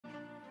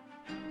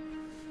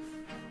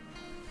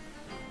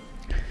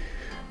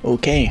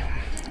Okay,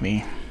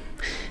 we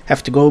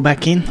have to go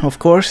back in, of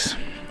course.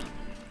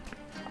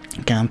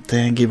 Can't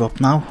give up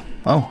now.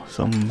 Oh,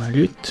 some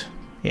loot.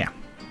 Yeah,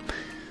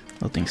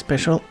 nothing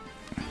special.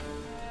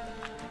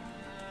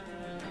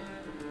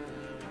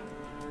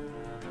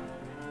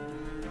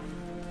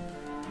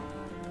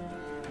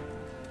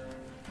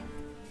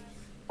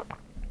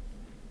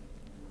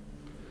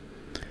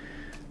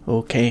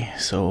 Okay,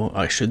 so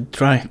I should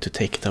try to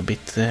take it a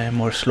bit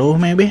more slow,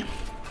 maybe.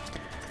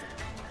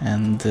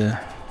 And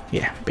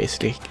yeah,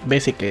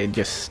 basically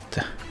just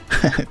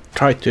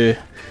try to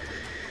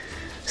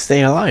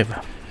stay alive.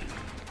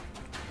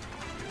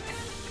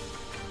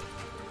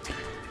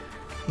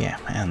 Yeah,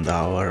 and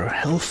our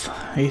health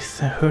is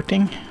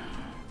hurting.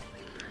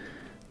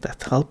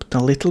 That helped a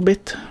little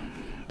bit,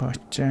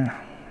 but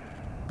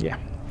yeah.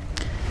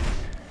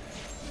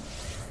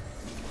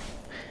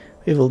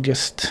 We will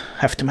just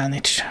have to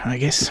manage, I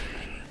guess.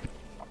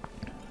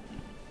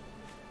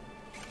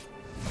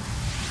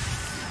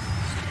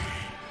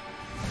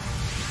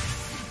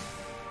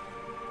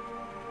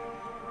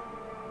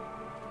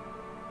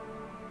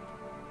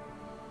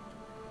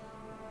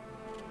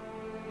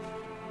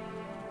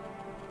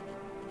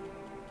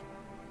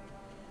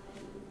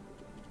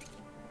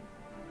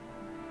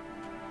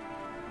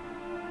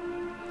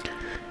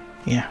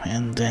 Yeah,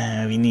 and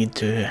we need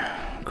to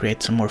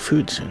create some more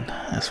food soon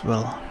as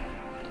well.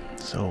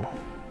 So,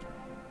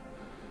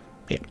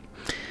 yeah.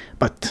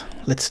 But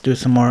let's do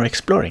some more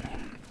exploring.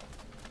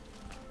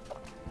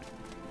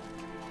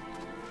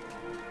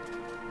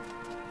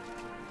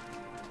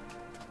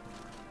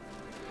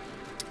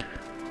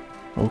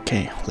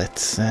 Okay,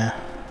 let's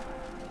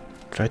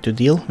try to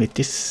deal with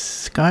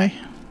this guy.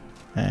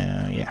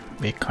 Yeah,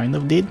 we kind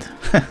of did.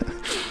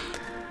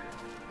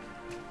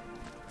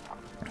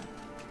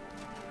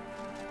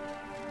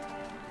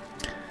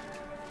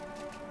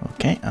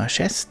 Okay, a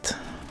chest.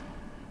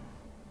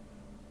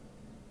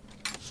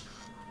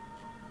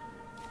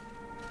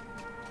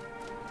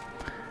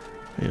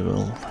 We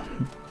will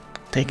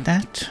take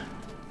that.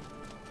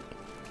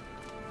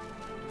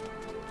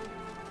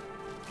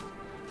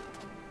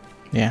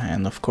 Yeah,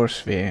 and of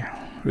course we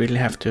really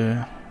have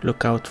to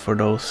look out for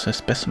those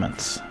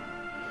specimens.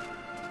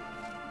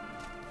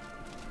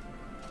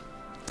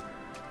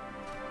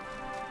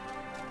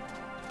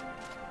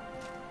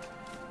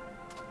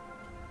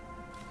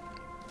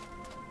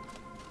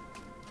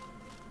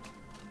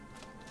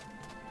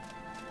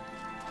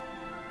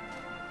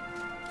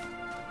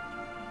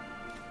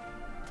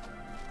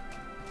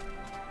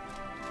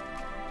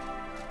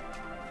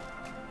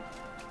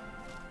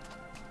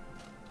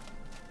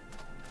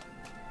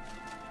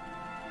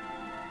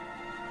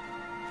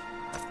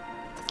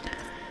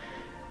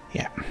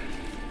 Yeah,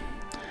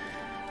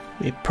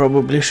 we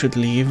probably should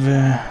leave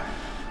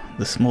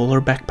the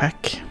smaller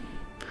backpack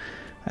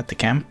at the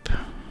camp.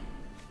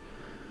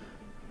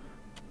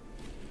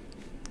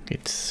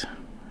 It's,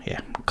 yeah,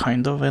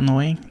 kind of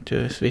annoying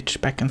to switch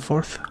back and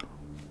forth.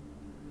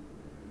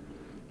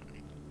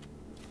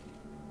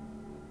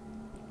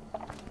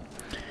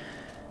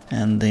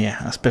 And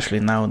yeah, especially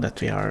now that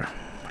we are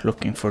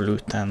looking for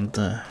loot and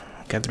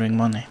gathering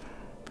money.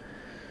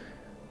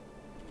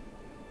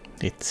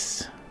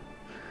 It's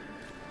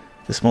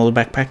the smaller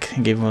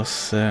backpack gives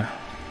us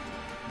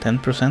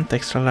 10%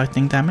 extra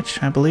lightning damage,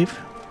 I believe.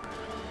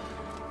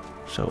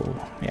 So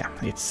yeah,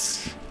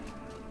 it's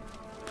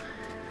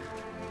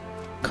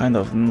kind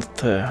of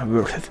not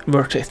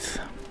worth it.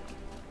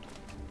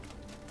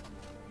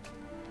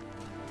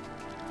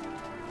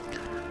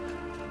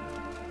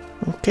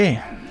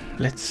 Okay,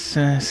 let's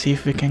see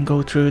if we can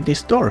go through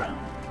this door.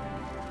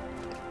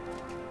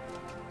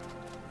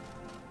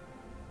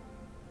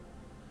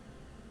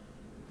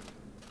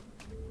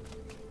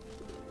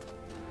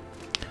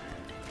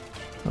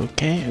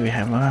 Okay, we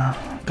have a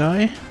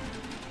guy.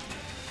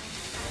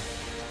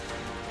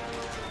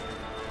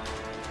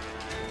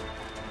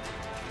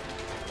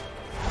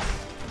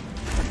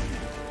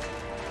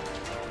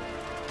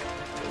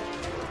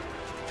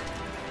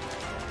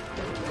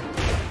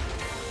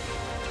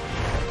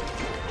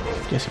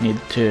 Just need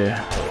to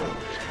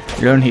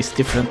learn his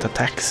different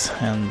attacks,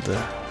 and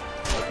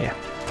yeah,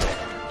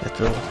 that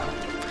will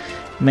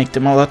make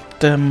them a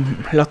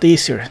lot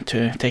easier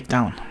to take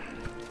down.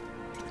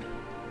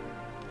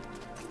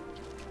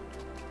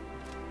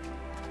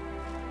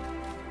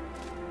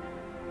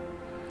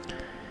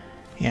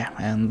 Yeah,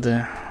 and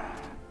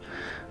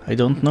I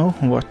don't know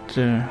what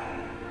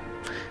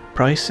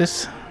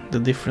prices the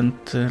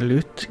different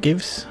loot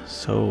gives,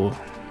 so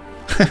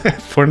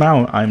for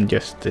now I'm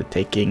just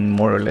taking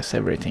more or less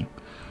everything.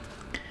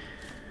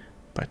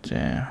 But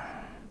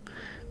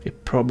we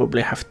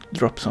probably have to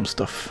drop some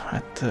stuff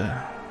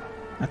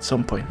at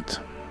some point.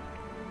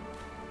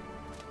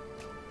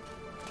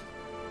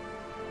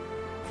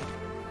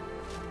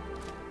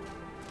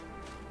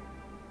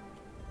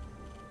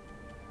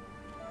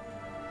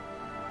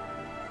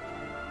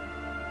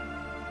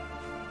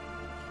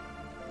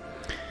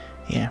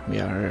 Yeah, we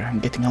are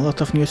getting a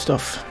lot of new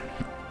stuff.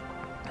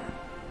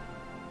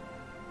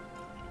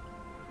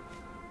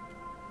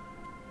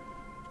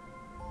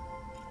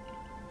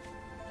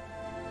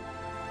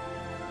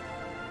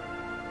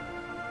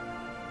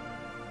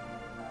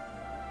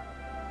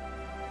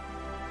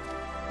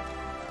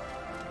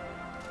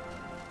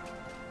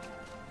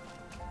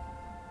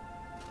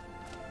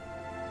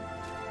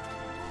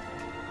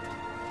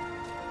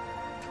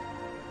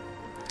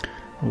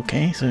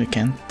 Okay, so we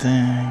can't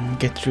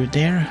get through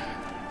there.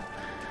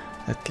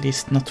 At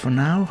least not for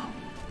now.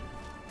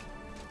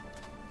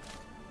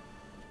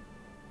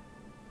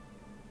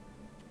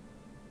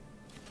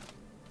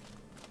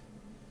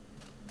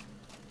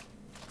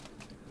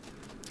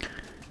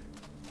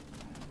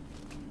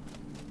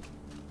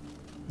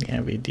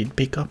 Yeah, we did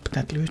pick up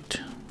that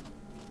loot.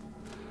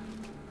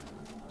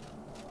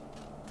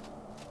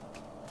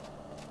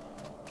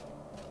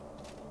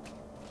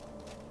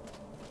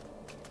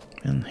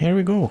 And here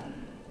we go.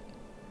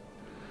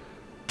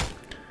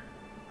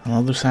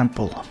 Another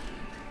sample.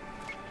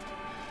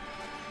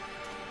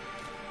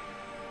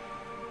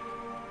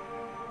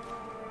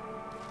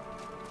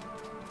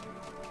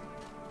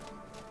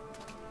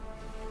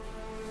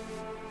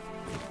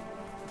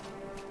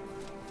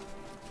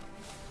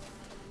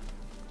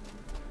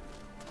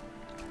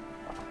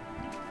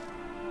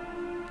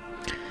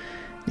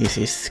 This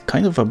is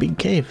kind of a big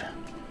cave.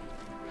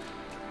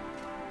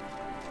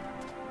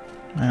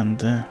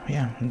 And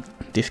yeah,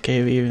 this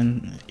cave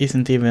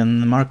isn't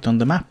even marked on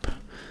the map.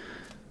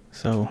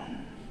 So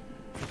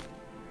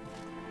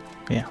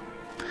yeah,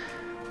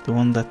 the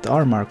one that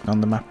are marked on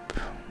the map,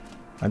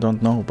 I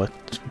don't know,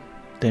 but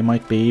they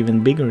might be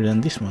even bigger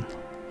than this one.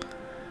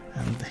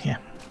 And yeah.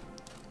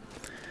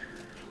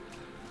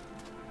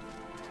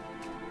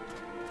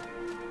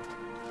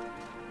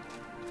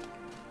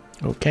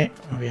 Okay,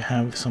 we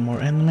have some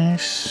more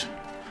enemies.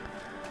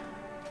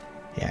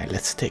 Yeah,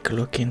 let's take a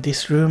look in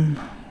this room.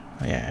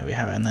 Yeah, we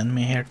have an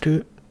enemy here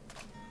too.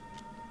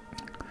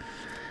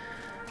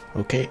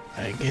 Okay,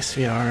 I guess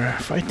we are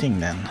fighting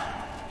then.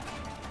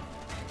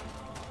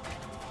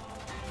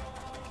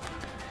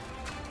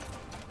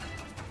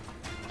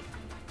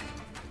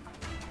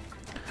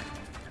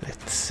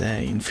 Let's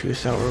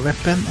infuse our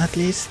weapon at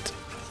least.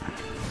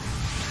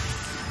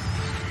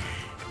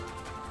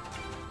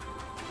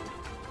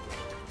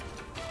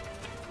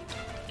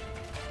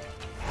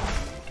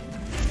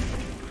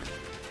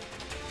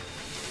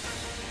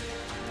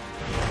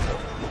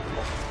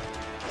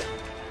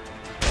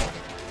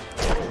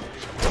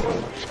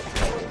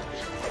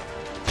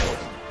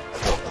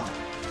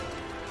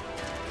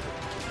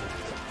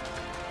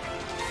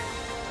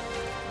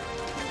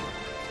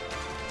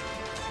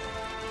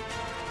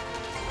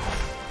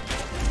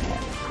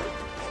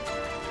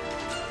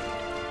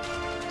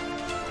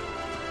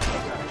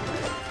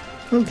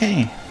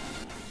 Okay.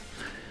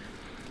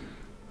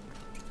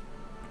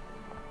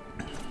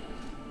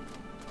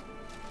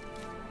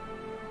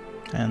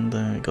 And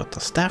we got a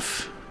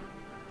staff.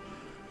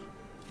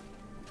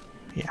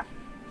 Yeah.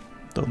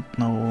 Don't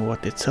know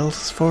what it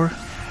sells for.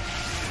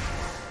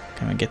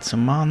 Can we get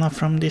some mana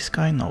from this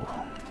guy? No.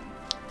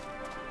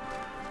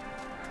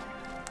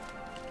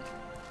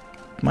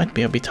 It might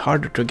be a bit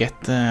harder to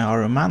get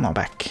our mana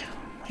back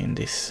in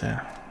this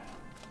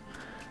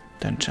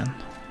dungeon.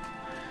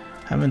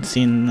 Haven't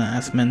seen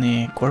as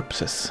many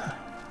corpses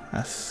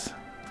as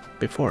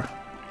before.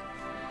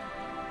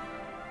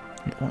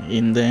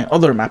 In the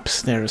other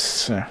maps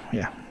there's,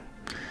 yeah,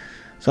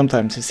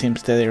 sometimes it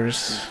seems that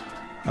there's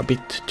a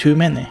bit too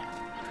many,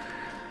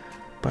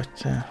 but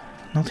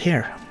not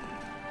here.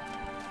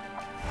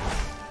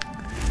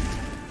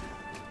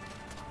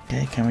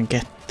 Okay, can we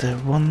get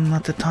one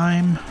at a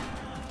time?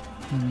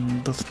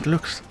 Doesn't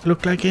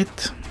look like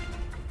it.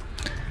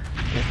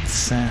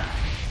 Let's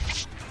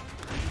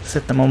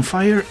set them on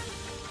fire.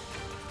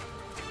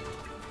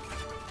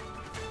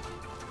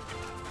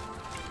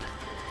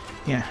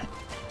 Yeah,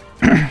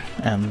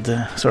 and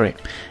sorry,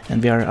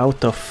 and we are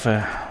out of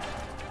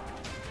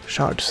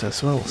shards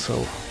as well,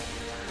 so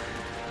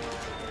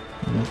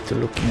we need to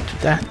look into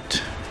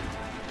that.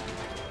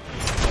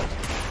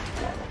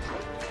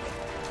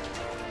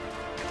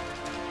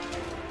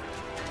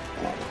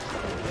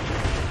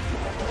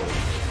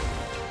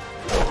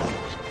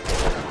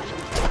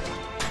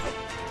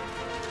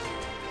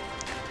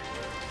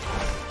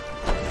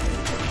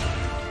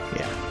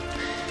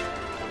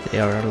 They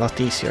are a lot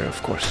easier,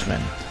 of course,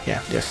 when,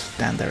 yeah, just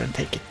stand there and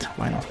take it,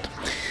 why not?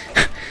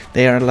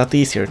 They are a lot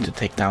easier to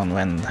take down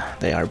when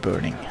they are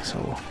burning,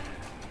 so...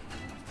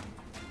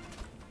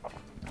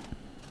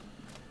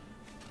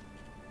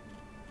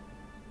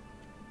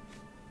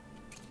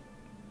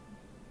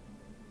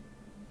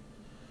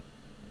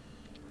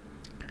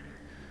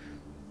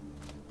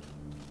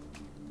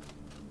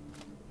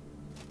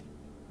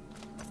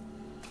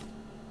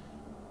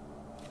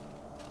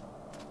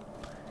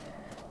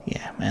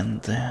 Yeah,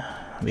 and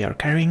we are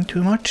carrying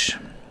too much.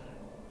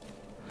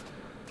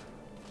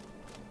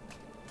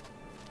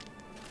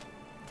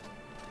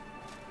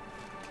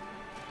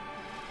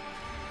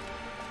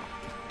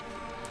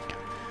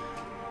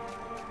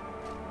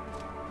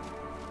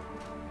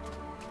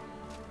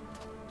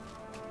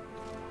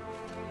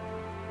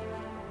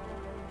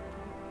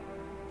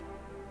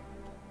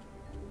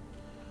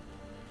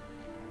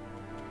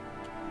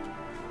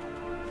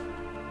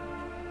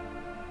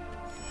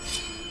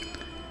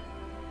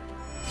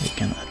 We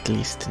can at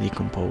least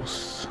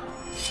decompose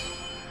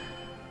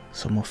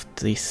some of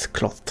this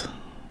cloth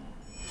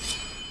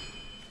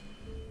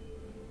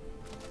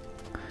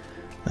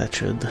That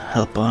should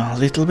help a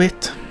little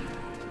bit.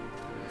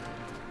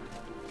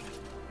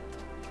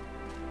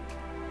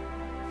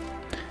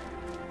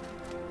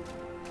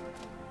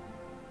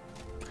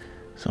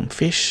 Some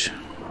fish.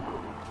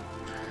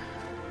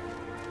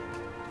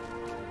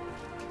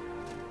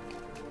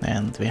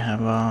 And we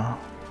have a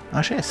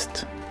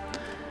chest.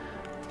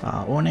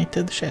 A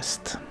ornated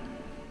chest.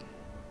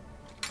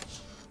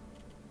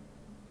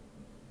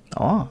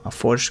 Oh, a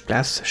forged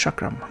glass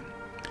chakram.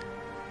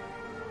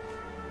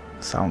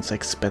 Sounds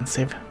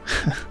expensive.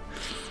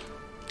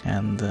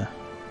 And a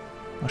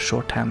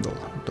short handle.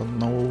 Don't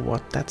know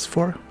what that's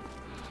for.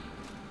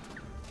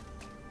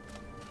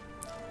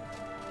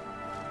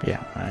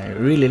 Yeah, I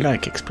really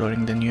like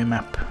exploring the new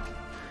map.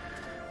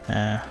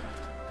 I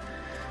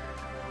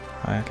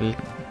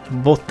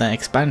bought the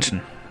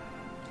expansion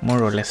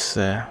more or less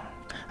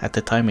at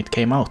the time it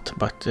came out,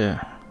 but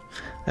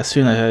as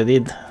soon as I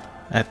did,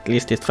 at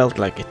least it felt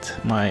like it,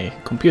 my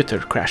computer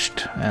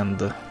crashed,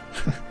 and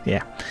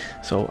yeah,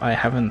 so I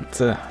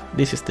haven't,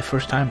 this is the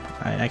first time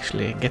I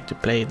actually get to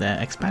play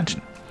the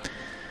expansion.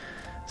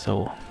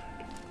 So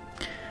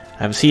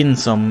I've seen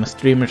some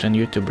streamers and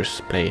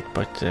YouTubers play it,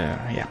 but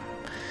yeah,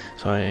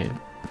 so I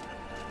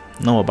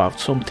know about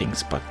some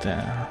things, but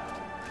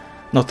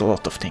not a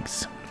lot of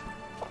things.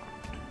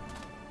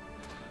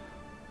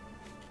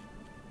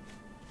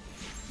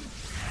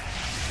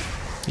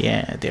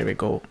 Yeah, there we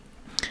go.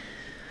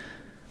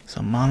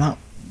 Some mana.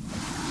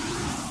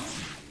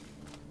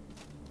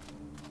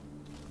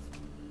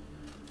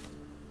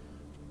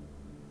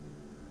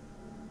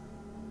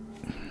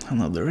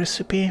 Another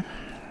recipe.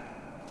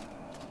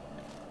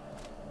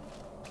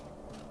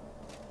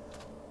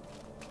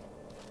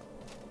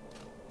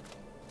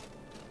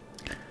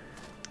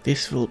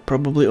 This will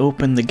probably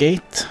open the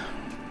gate.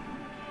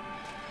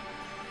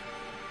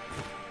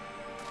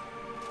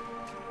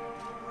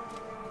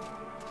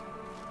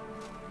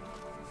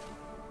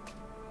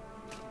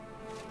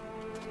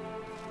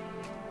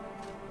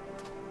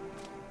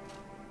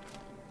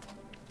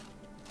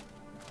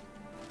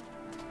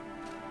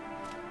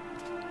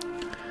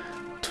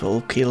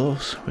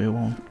 Kilos, we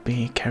won't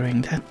be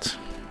carrying that.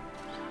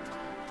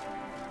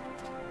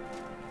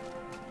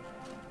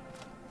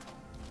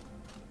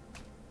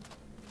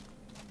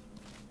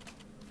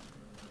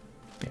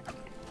 Yeah.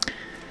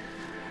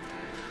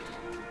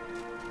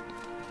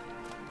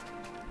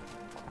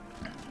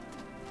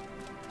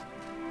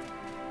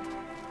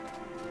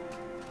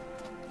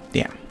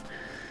 Yeah,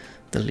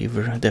 the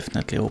lever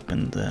definitely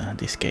opened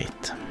this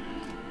gate.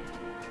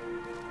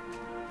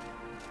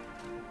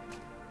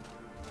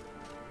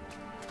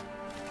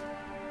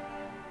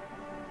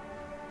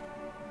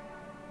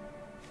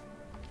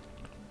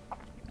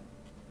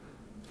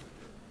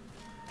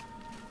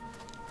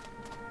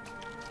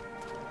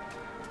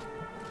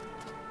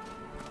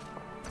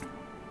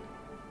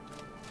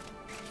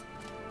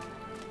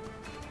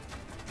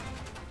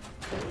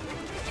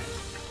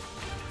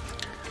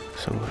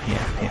 So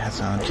yeah, he has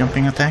a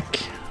jumping attack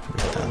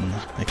with an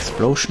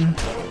explosion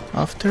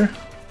after,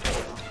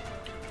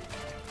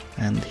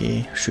 and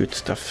he shoots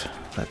stuff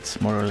that's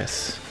more or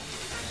less,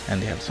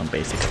 and he has some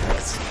basic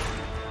attacks.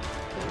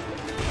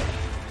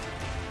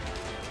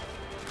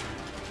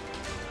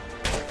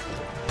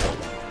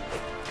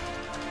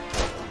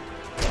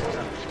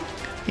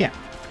 Yeah.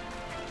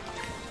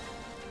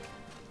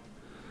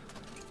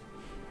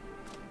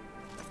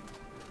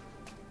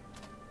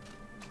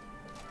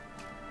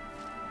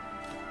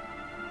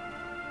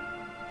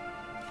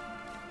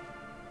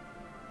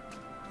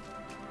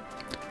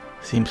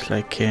 Seems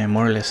like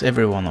more or less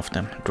every one of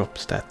them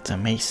drops that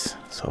mace,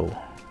 so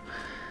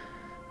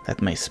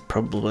that mace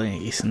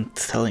probably isn't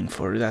selling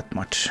for that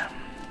much.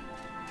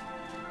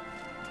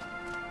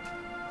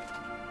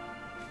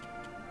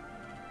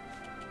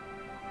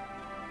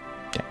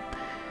 Yeah,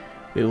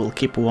 we will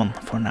keep one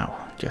for now,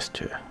 just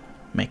to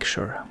make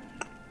sure.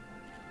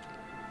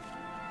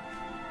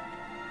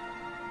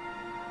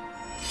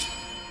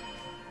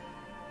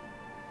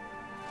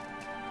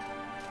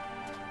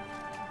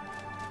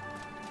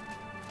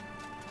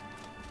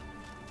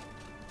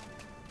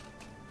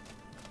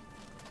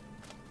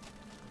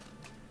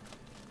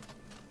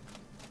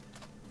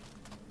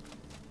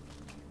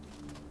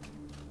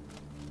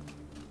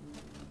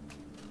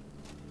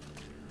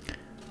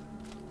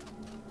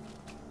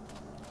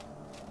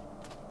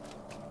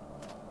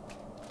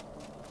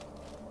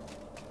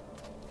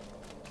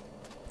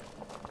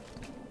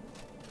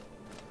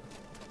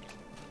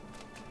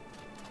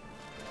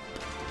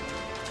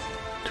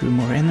 Two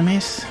more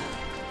enemies.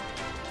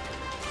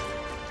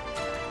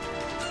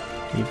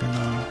 Even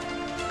a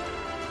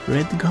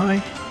red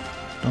guy.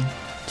 Don't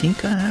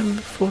think I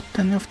have fought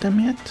any of them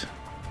yet.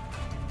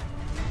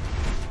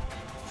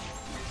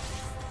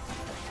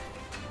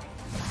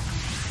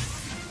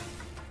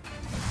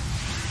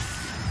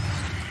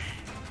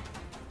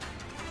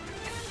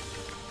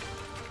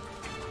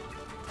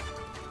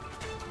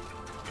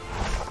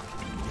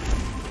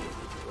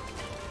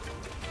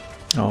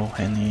 Oh,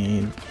 and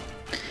he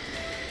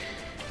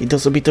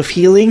does a bit of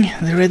healing,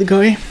 the red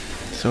guy,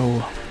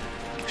 so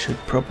Should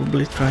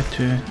probably try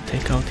to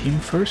take out him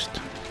first.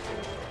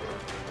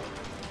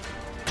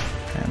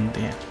 And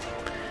yeah,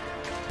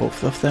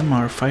 both of them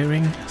are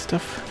firing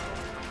stuff.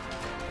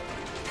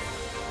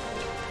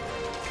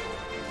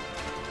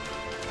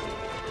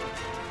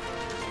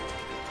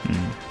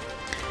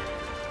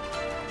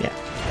 Yeah,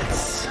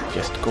 let's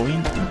just go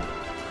in.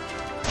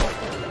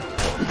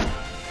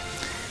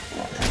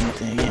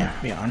 And yeah,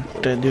 we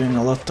aren't doing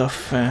a lot of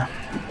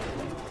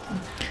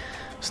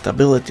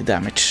stability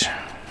damage.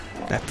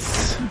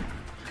 That's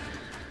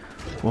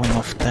one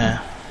of the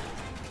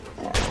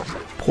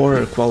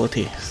poorer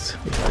qualities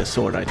with the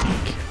sword, I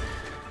think.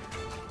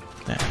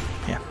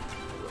 Yeah.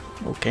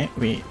 Okay,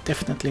 we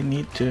definitely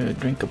need to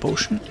drink a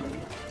potion.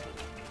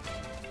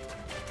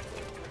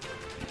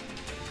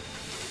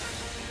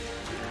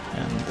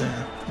 And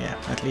yeah,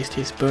 at least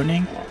he's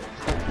burning.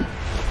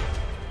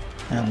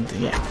 And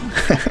yeah,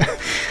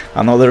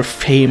 another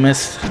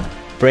famous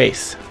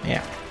brace.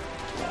 Yeah,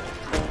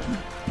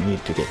 we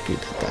need to get good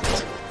at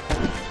that.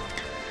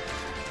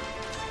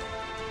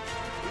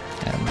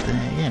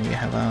 And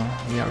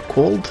yeah, we are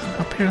cold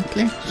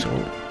apparently, so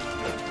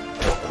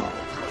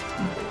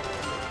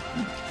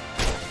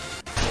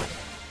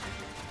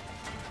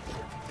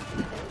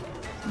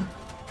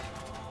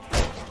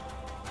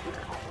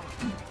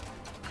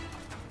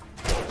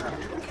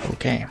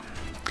okay.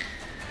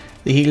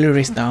 The healer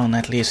is down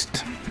at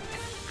least,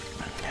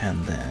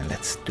 and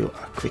let's do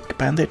a quick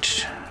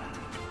bandage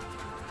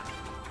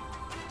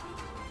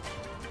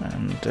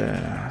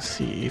and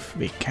see if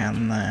we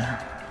can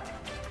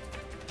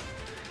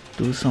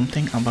do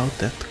something about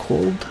that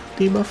cold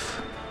debuff.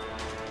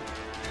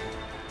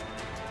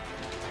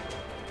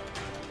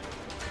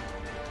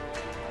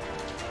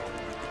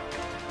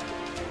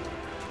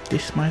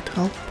 This might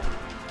help.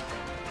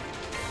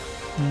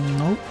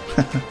 No.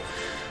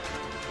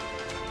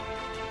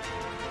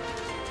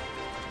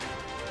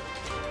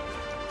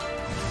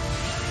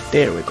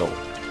 There we go.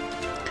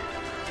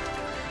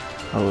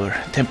 Our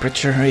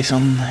temperature is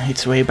on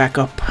its way back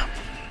up.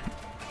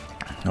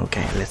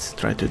 Okay, let's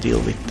try to deal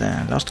with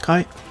the last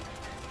guy.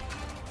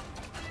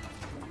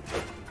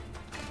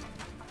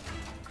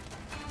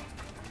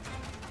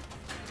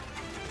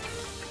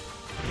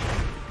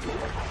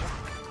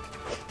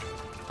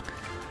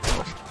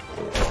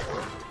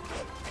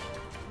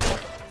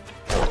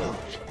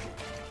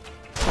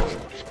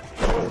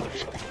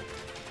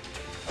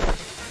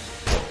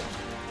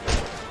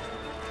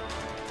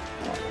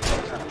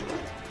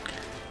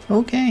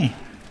 Okay,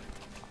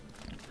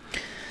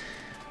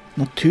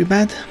 not too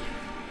bad.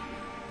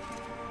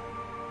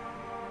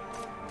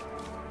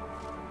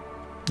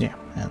 Yeah,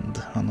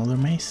 and another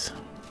mace.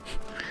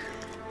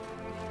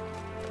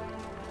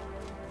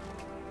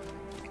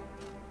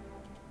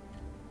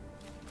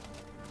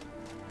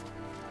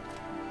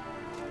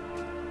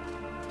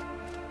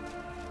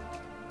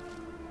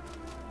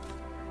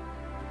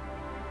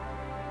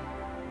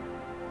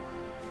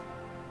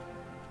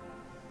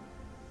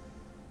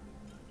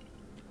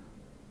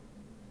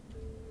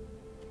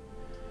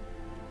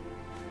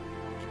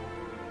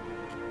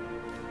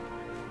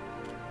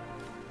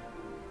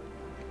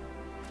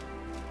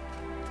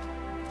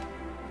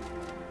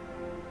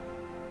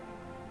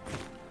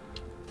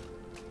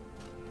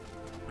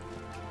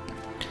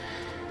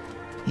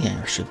 Yeah,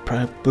 we should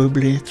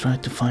probably try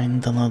to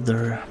find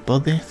another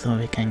body so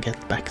we can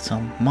get back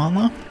some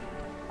mana.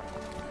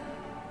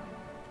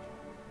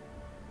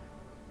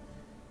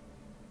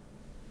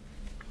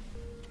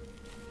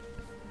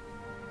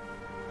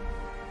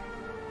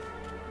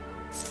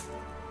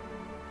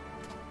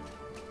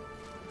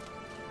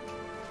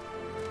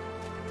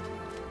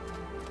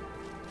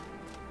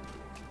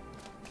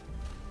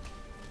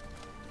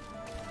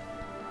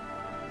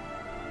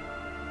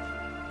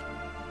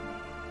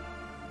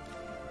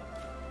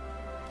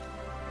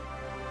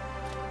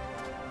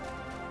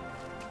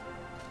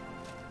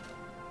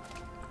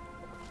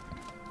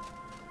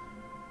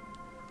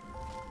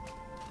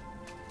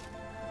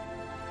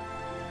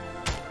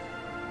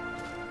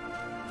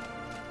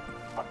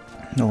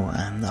 No,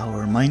 and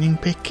our mining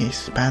pick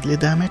is badly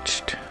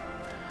damaged.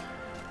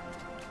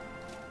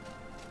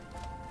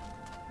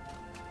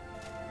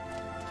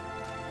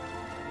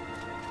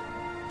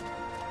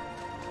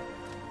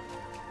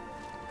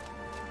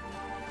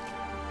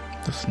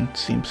 Doesn't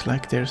seem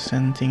like there's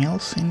anything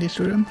else in this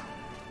room.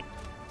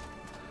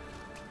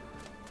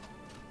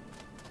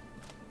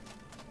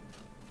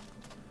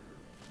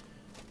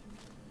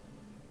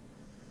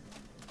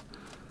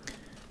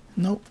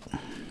 Nope.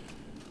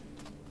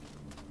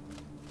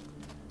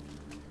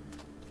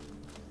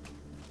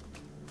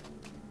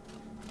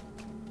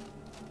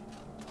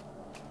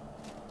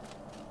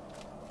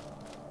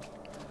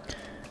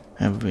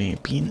 Have we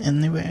been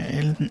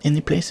anywhere,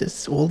 any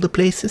places, all the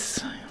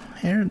places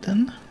here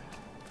then?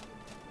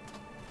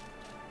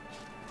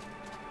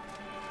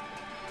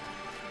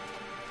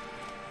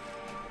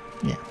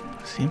 Yeah,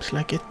 seems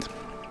like it.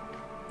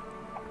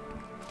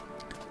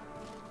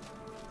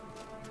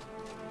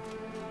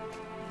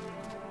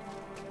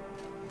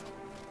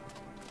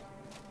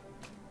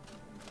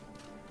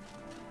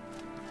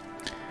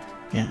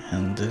 Yeah,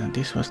 and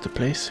this was the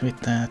place with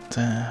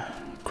that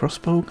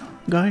crossbow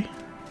guy.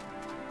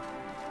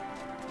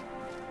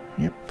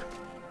 Yep.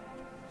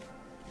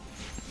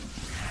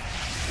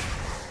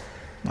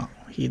 No,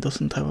 he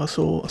doesn't have a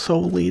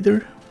soul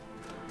either.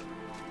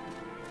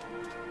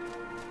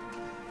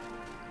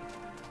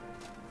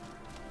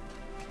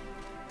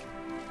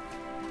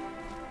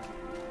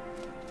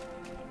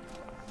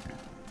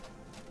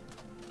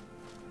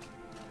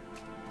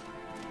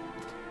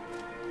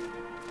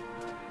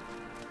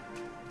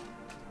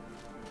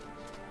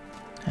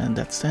 And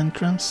that's the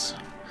entrance.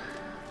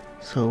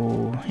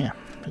 So yeah,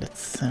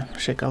 let's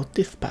check out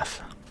this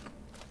path.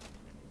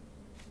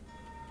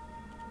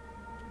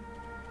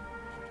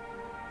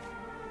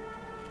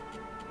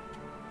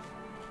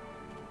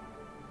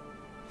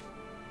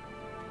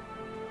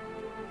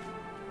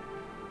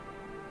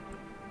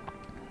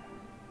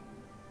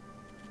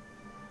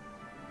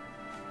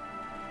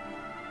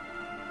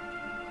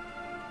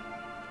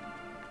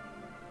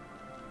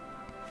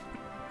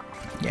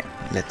 Yeah,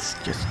 let's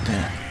just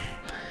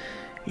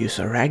use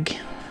a rag.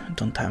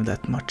 Don't have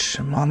that much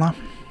mana.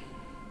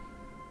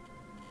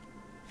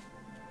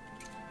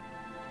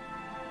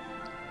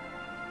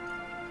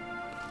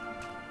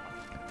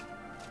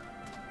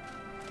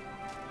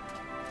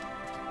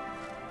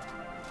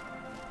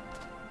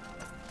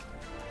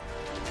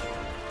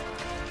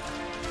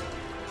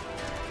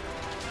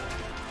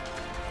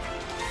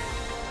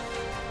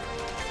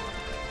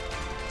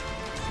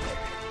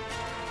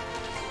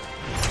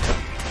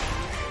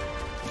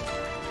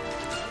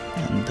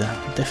 And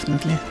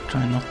definitely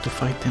try not to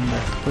fight in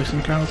that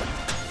poison cloud.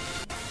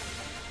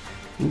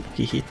 Ooh,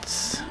 he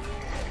hits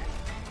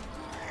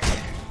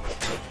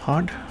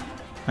hard.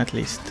 At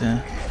least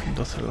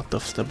does a lot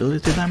of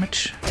stability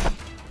damage.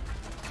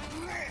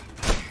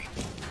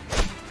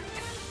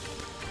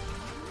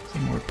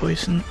 Some more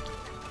poison.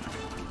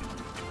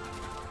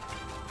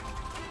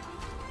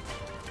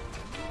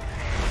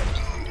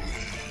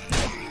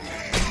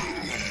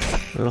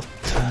 A lot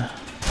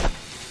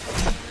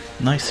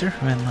nicer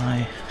when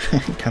I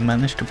can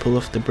manage to pull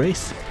off the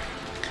brace.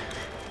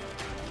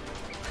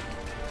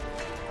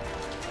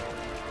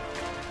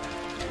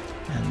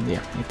 And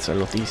yeah, it's a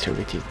lot easier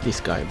with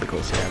this guy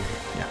because you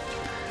have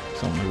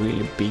some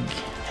really big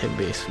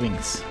heavy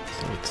swings,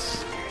 so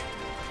it's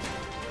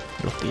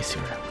a lot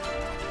easier.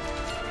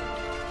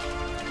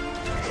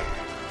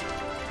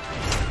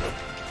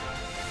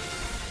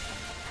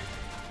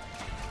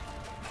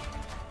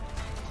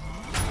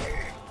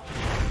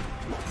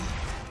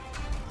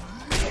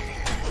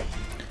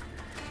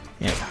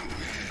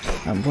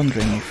 I'm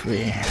wondering if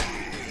we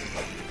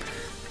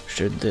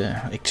should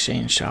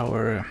exchange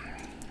our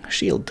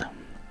shield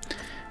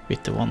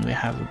with the one we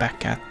have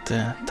back at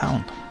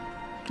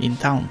in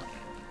town.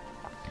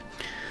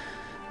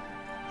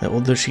 The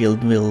other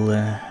shield will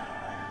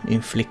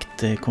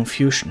inflict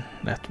confusion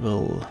that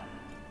will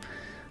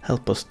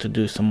help us to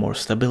do some more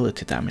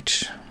stability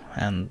damage,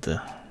 and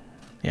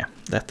yeah,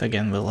 that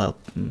again will help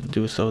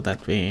do so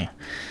that we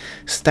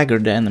stagger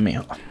the enemy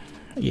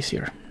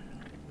easier.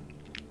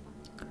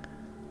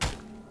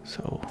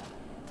 So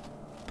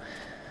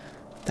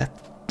that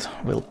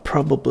will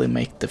probably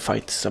make the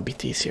fights a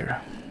bit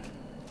easier.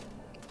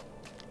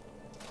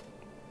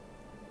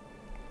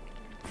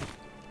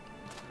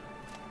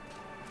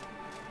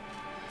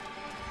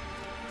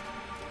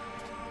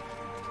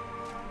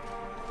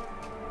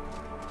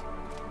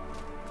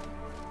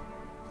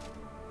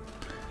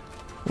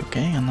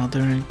 Okay,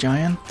 another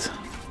giant.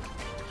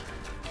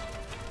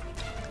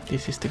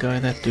 This is the guy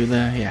that do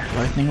the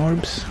lightning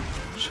orbs.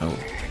 So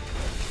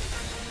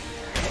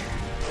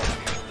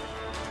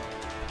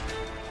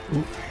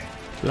ooh,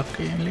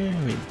 luckily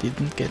we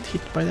didn't get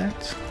hit by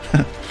that.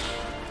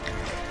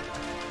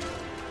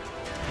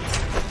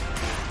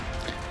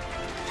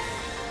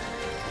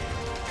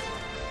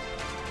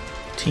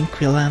 Think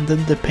we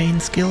landed the pain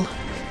skill.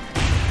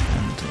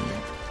 And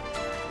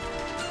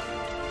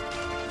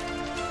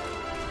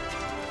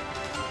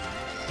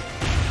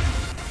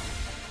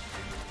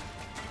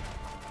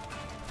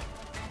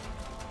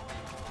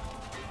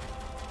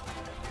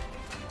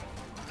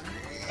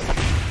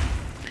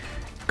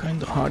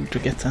kind of hard to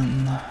get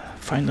and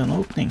find an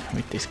opening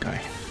with this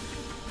guy.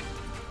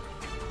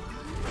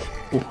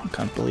 Oh, I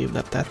can't believe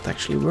that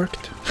actually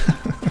worked.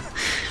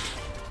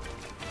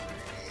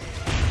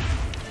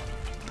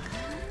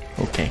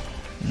 Okay,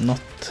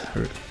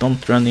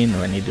 don't run in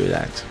when you do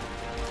that.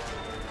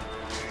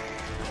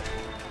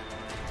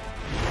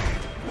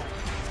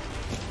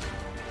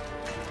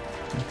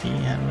 And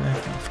we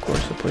have, of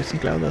course, a poison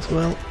cloud as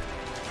well.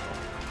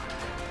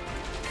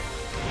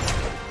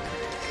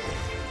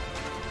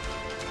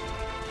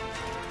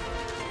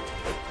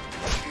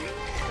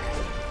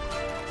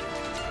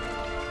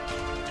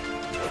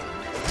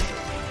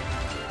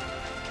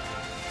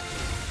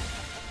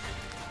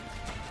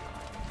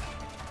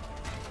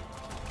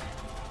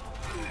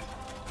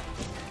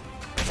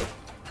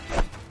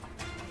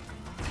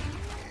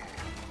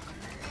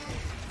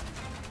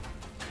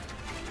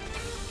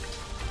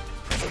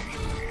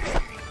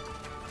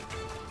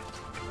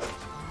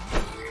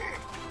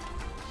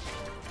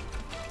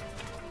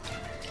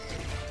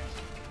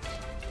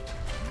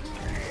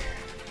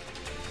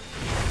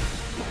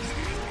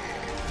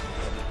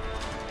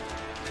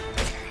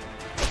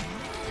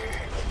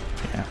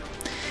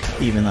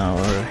 Even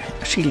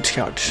our shield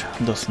charge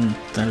doesn't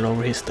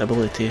lower his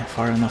stability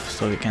far enough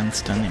so we can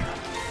stun him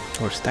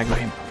or stagger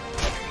him.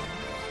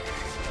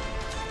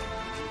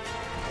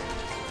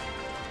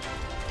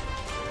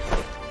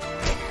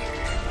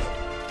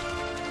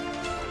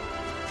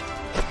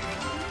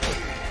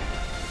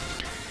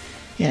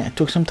 Yeah, it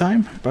took some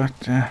time, but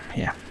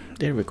yeah,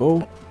 there we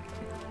go.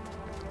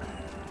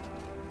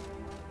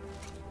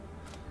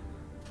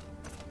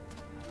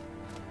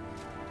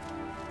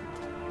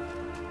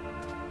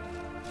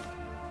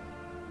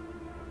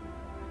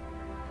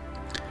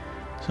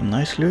 Some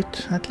nice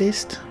loot, at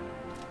least.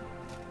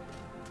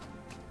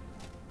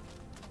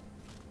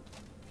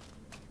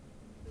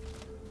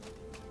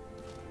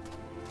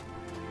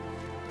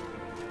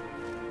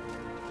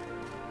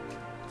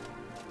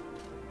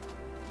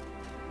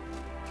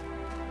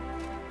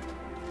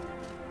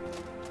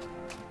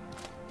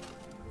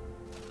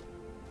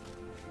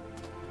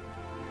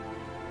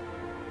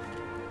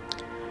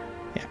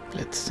 Yeah,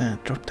 let's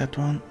drop that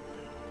one.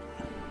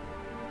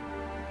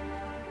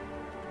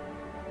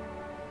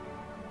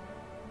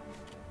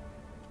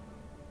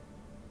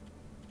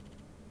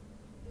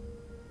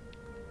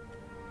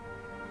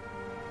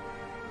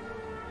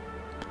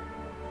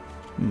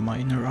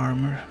 Minor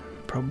armor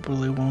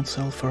probably won't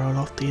sell for a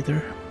lot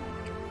either.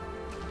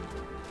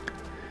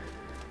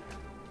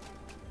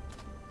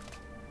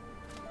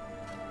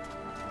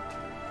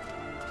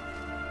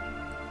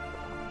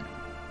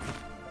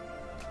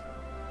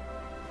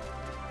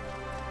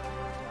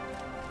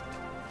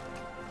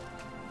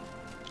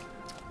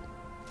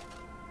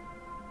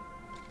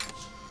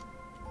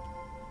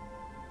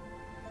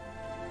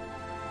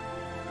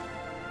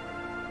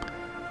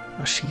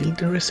 A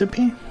shield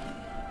recipe?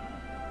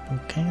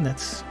 Okay,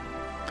 that's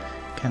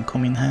can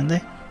come in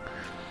handy.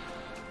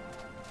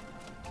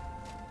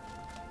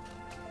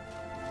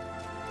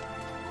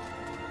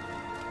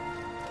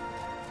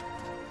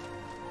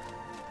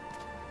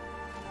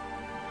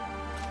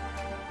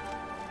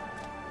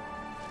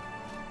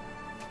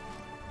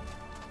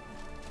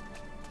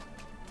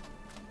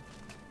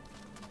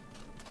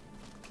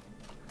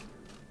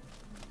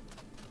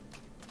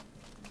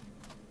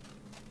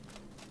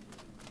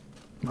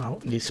 Wow,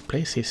 this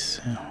place is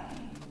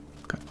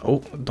oh,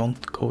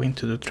 don't go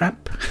into the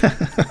trap.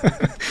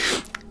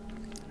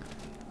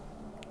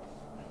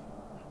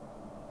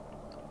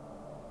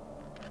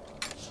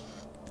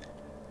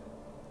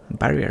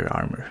 Barrier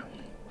armor.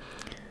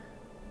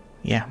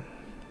 Yeah,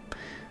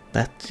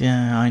 that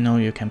I know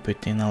you can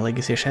put in a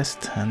legacy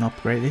chest and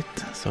upgrade it,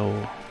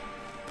 so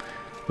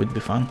would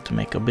be fun to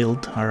make a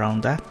build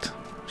around that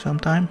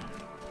sometime.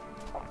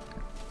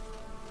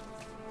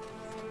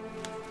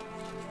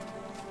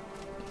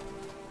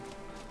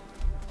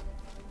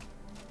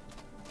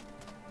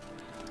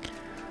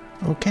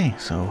 Okay,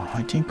 so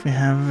I think we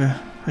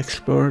have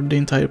explored the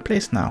entire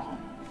place now.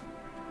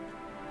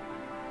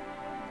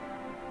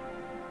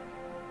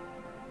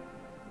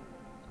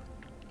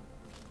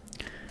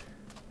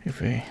 If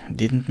we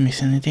didn't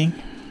miss anything.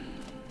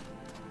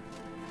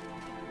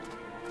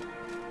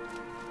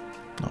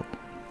 No.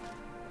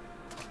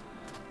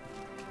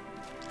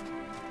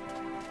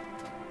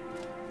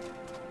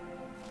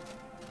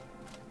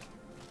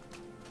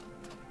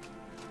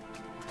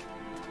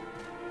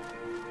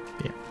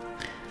 Yeah.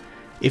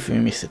 If we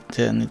miss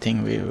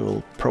anything, we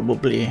will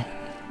probably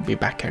be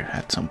back here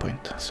at some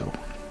point, so.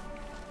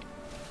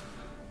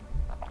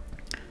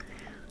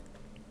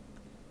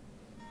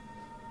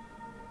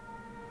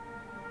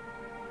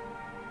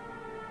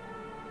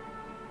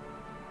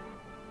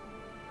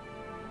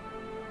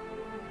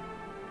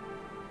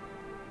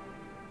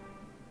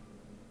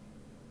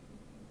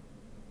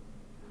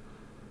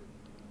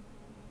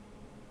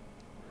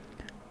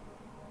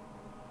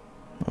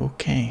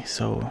 Okay,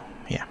 so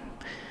yeah,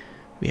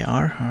 we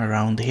are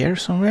around here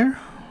somewhere.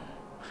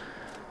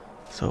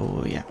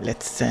 So yeah,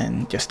 let's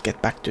just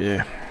get back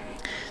to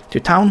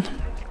town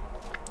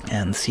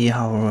and see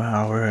how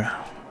our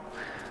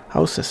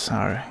houses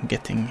are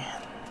getting.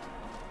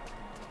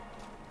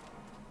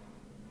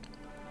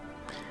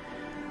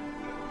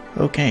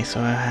 Okay, so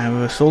I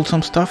have sold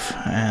some stuff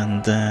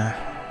and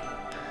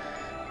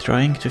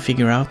trying to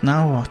figure out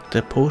now what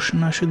the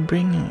potion I should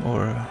bring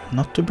or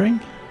not to bring.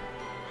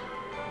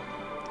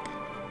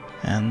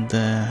 And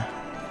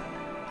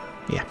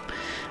yeah,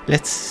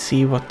 let's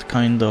see what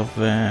kind of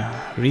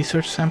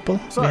research sample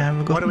we have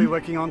gotten. What are we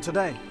working on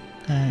today?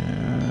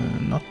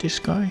 Not this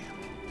guy.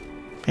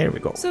 Here we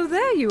go. So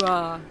there you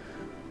are.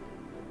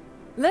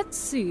 Let's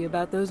see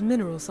about those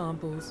mineral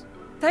samples.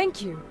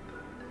 Thank you.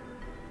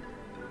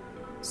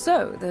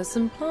 So there's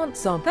some plant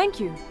samples. Thank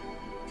you.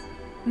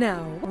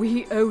 Now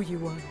we owe you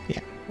one.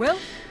 Yeah. Well,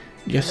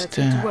 just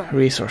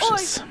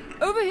resources. Oi,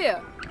 over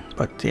here.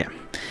 But yeah,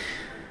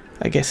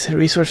 I guess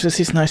resources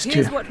is nice too.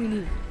 Here's what we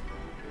need.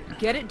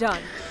 Get it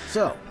done.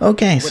 So,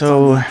 okay, what's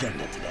so on the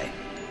agenda today?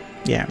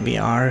 Yeah, we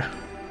are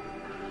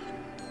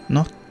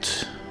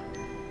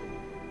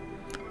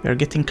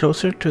getting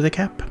closer to the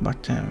cap,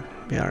 but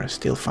we are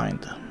still fine.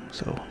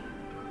 So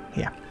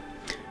yeah,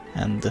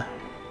 and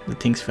the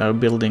things we are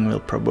building will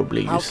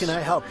probably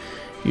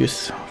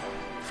use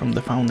from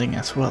the founding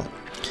as well.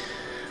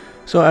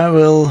 So I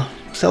will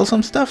sell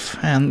some stuff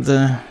and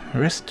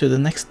rest to the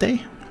next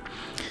day.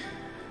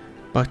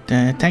 But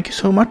thank you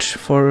so much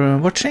for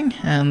watching,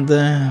 and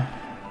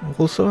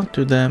also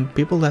to the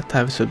people that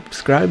have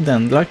subscribed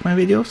and liked my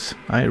videos.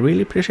 I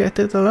really appreciate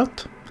it a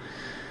lot.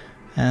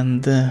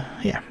 And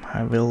yeah,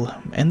 I will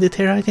end it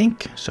here, I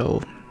think.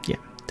 So yeah,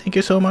 thank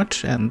you so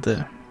much, and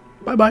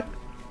bye bye.